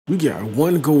We got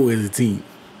one goal as a team,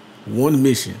 one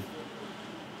mission,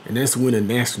 and that's to win a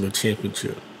national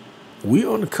championship. We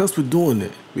are on the cusp of doing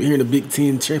that. We're here in the Big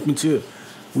Ten championship.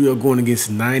 We are going against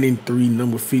 9-3,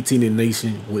 number 15 in the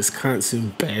nation,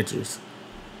 Wisconsin Badgers.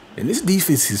 And this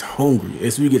defense is hungry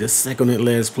as we get a second at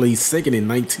last place, second and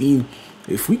 19.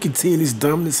 If we continue this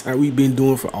dominance how we've been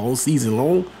doing for all season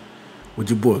long with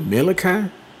your boy Malik,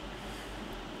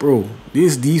 bro,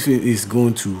 this defense is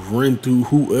going to run through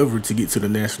whoever to get to the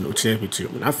national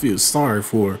championship. And I feel sorry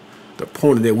for the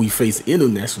opponent that we face in the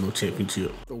national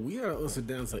championship. So we had ups and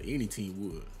downs like any team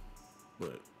would,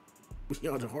 but we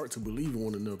have the heart to believe in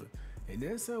one another. And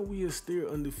that's how we are still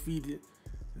undefeated.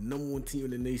 The number one team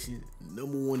in the nation,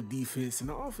 number one defense, and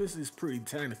the offense is pretty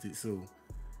talented. So,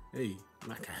 hey,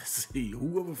 like I say,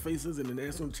 whoever faces us in the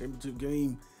national championship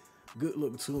game, good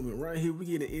luck to them. And right here, we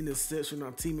get an interception.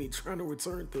 Our teammate trying to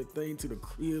return the thing to the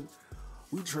crib.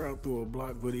 We tried through a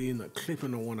block, but it ended up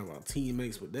clipping on one of our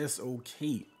teammates, but that's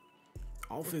okay.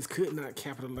 Offense could not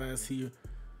capitalize here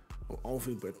on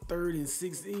offense, but 3rd and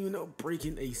 6, even up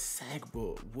breaking a sack,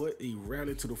 but what a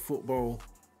rally to the football.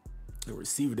 The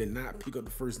receiver did not pick up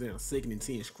the first down, 2nd and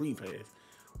 10 screen pass.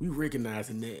 We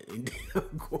recognizing that, and then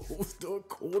goes the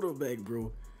quarterback,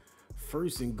 bro.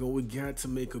 1st and goal, we got to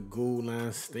make a goal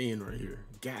line stand right here.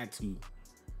 Got to.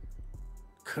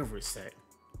 Cover sack.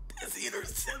 That's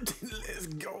intercepting. Let's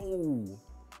go.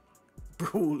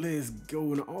 Bro, let's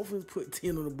go. And the offense put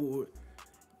 10 on the board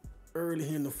early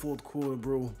in the 4th quarter,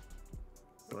 bro.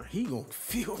 But he gonna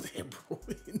feel that, bro.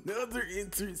 Another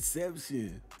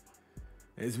interception.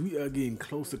 As we are getting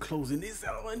close to closing this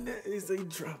out, and that is a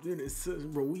dropped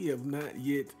interception, bro. We have not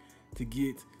yet to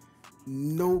get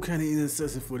no kind of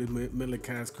interception for the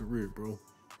Malik's career, bro.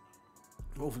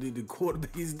 Hopefully the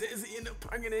quarterback is in the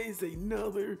pocket. It's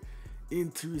another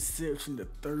interception, the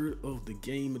 3rd of the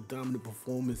game, a dominant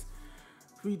performance.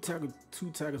 3 tackles,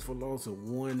 2 tackles for loss,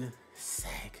 and 1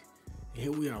 sack. And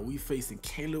here we are. We facing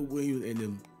Caleb Williams and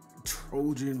them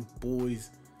Trojan boys.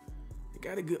 They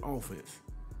got a good offense.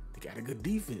 They got a good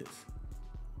defense.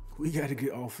 We got a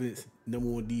good offense, number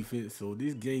one defense. So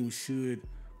this game should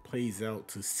plays out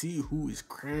to see who is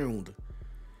crowned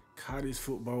college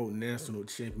football national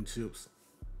championships.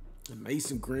 And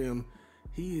Mason Graham,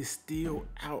 he is still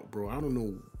out, bro. I don't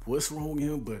know what's wrong with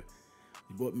him,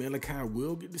 but Malik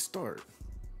will get the start.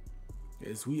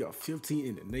 As we are 15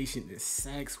 in the nation in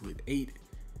sacks with 8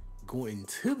 going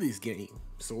into this game.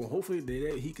 So hopefully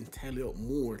that he can tally up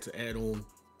more to add on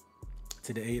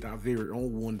to the 8. Our very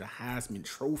own won the Heisman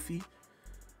Trophy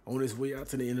on his way out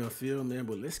to the NFL, man.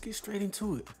 But let's get straight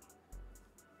into it.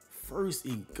 1st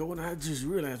and goal, and I just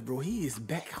realized, bro, he is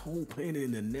back home playing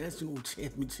in the national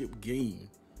championship game.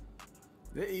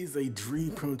 That is a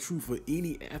dream come true for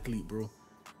any athlete, bro.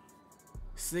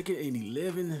 2nd and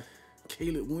 11.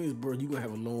 Caleb Williams, bro, you gonna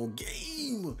have a long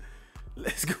game.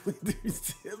 Let's go with the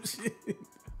reception.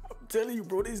 I'm telling you,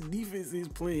 bro, this defense is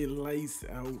playing lights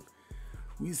out.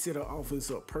 We set our offense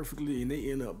up perfectly, and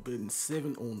they end up putting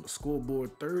 7 on the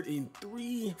scoreboard. 3rd and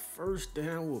 3, 1st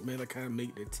down. Will Malik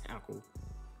make the tackle?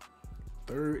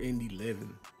 3rd and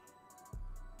 11.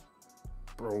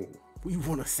 Bro, we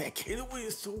want to sack Caleb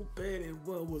Williams so bad, and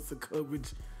what was the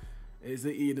coverage as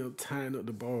they end up tying up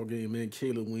the ball game, man.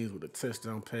 Caleb Williams with a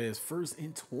touchdown pass. 1st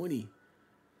and 20.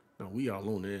 Now we all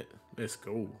on that. Let's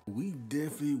go. We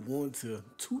definitely want to,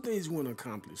 2 things we want to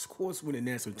accomplish. Of course, win a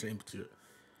national championship.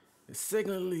 And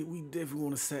secondly, we definitely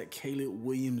want to sack Caleb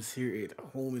Williams here at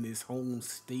home in his home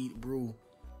state, bro.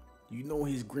 You know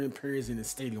his grandparents in the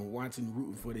stadium watching,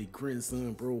 rooting for their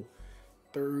grandson, bro.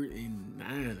 3rd and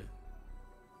 9.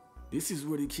 This is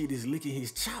where the kid is licking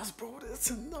his chops, bro.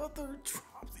 That's another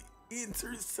drop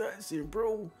interception,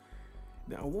 bro.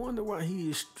 Now I wonder why he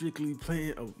is strictly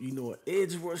playing an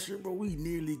edge rusher, bro. We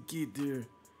nearly get there,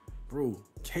 bro.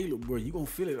 Caleb, bro, you gonna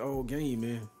feel it all game,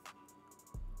 man.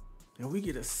 And we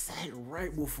get a sack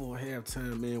right before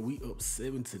halftime, man. We up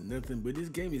 7-0, but this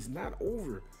game is not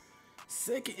over.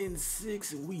 2nd and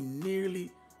 6, and we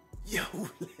nearly,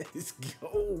 let's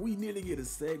go. We nearly get a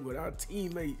sack with our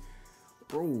teammate,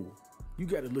 bro. You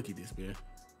got to look at this, man.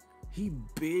 He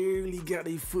barely got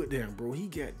a foot down, bro. He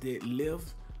got that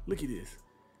left. Look at this.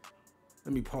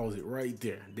 Let me pause it right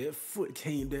there. That foot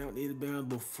came down inbound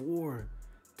before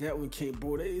that one came,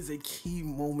 bro. That is a key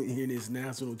moment here in this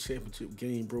national championship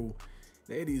game, bro.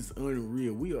 That is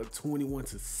unreal. We are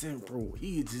 21-7, bro.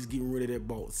 He is just getting rid of that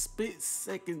ball. Split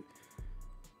second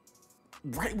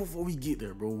right before we get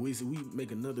there, bro. We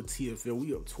make another TFL.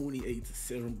 We up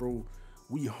 28-7, bro.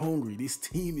 We hungry. This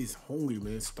team is hungry,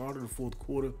 man. Started the 4th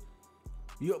quarter.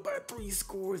 We up by 3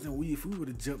 scores, and if we would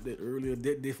have jumped that earlier,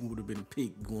 that definitely would have been a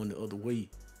pick going the other way.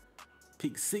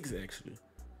 pick 6 actually.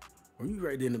 Or you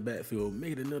right there in the backfield,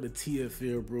 made another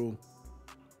TFL, bro.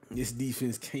 This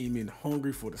defense came in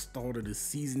hungry for the start of the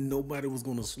season. Nobody was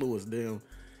gonna slow us down.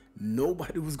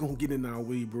 Nobody was gonna get in our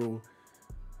way, bro.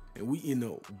 And we end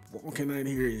up walking out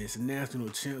here in this national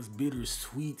champs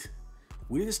bittersweet.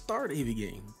 We didn't start every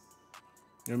game.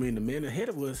 I mean, the man ahead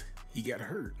of us, he got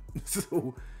hurt.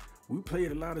 So we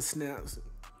played a lot of snaps.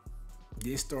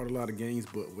 Did start a lot of games,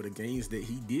 but with the games that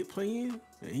he did play in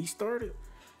and he started,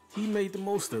 he made the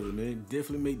most of it, man.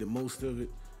 Definitely made the most of it.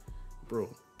 Bro,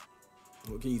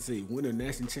 what can you say? Win a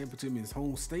national championship in his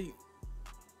home state,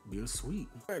 bittersweet.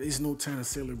 All right, it's no time to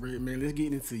celebrate, man. Let's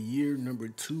get into year number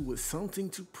 2 with something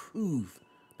to prove.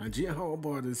 Now, Jim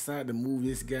Harbaugh decided to move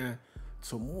this guy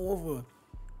to more of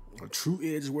a true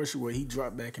edge rusher where he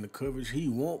dropped back in the coverage. He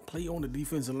won't play on the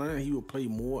defensive line. He will play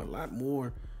more, a lot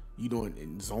more, you know,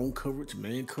 in zone coverage,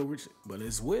 man coverage, but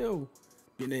as well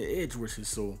being that edge rusher.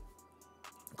 So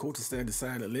coaching staff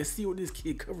decided, let's see what this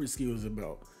kid coverage skills is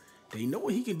about. They know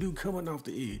what he can do coming off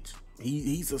the edge.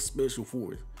 He's a special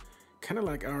force, kind of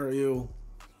like RL,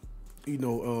 you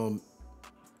know.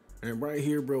 And right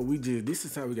here, bro, this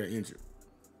is how we got injured.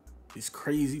 It's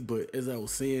crazy, but as I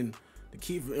was saying, the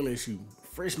kid from LSU,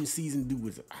 freshman season, dude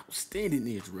was an outstanding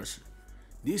edge rusher.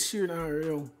 This year in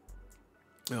RL,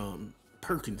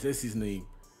 Perkins, that's his name.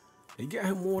 They got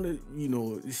him on it, you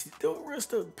know, still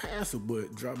rest up passer,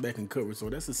 but drop back and cover. So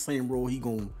that's the same role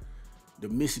the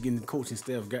Michigan coaching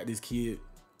staff got this kid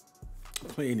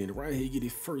playing in. Right here, get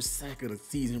his first sack of the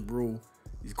season, bro.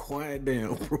 Just quiet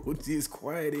down, bro. Just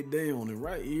quiet it down. And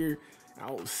right here,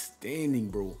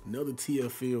 outstanding, bro. Another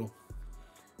TFL.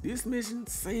 This mission,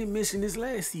 same mission as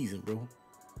last season, bro.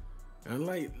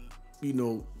 Unlike, you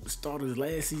know, starters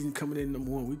last season coming in number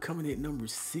 1, we coming in number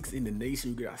 6 in the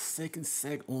nation. We got our 2nd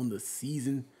sack on the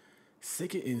season,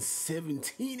 2nd and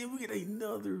 17, and we get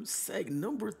another sack,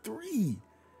 number 3.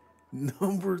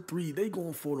 Number 3. They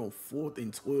going for it on 4th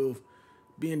and 12,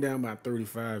 being down by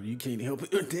 35. You can't help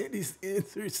it. That is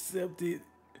intercepted.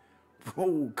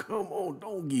 Bro, come on,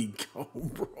 don't get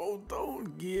caught, bro.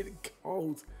 Don't get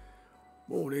caught.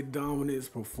 Bro, that dominance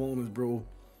performance, bro.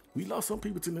 We lost some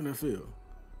people to the NFL.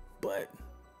 But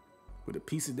with a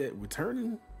piece of that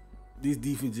returning, this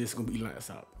defense just gonna be lights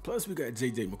out. Plus, we got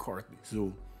JJ McCarthy.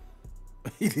 So,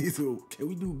 can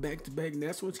we do back-to-back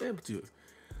national championships?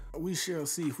 We shall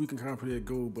see if we can conquer that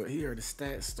goal. But here are the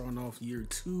stats starting off year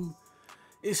 2.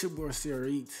 It's your boy CR8,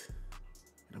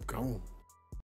 and I'm gone.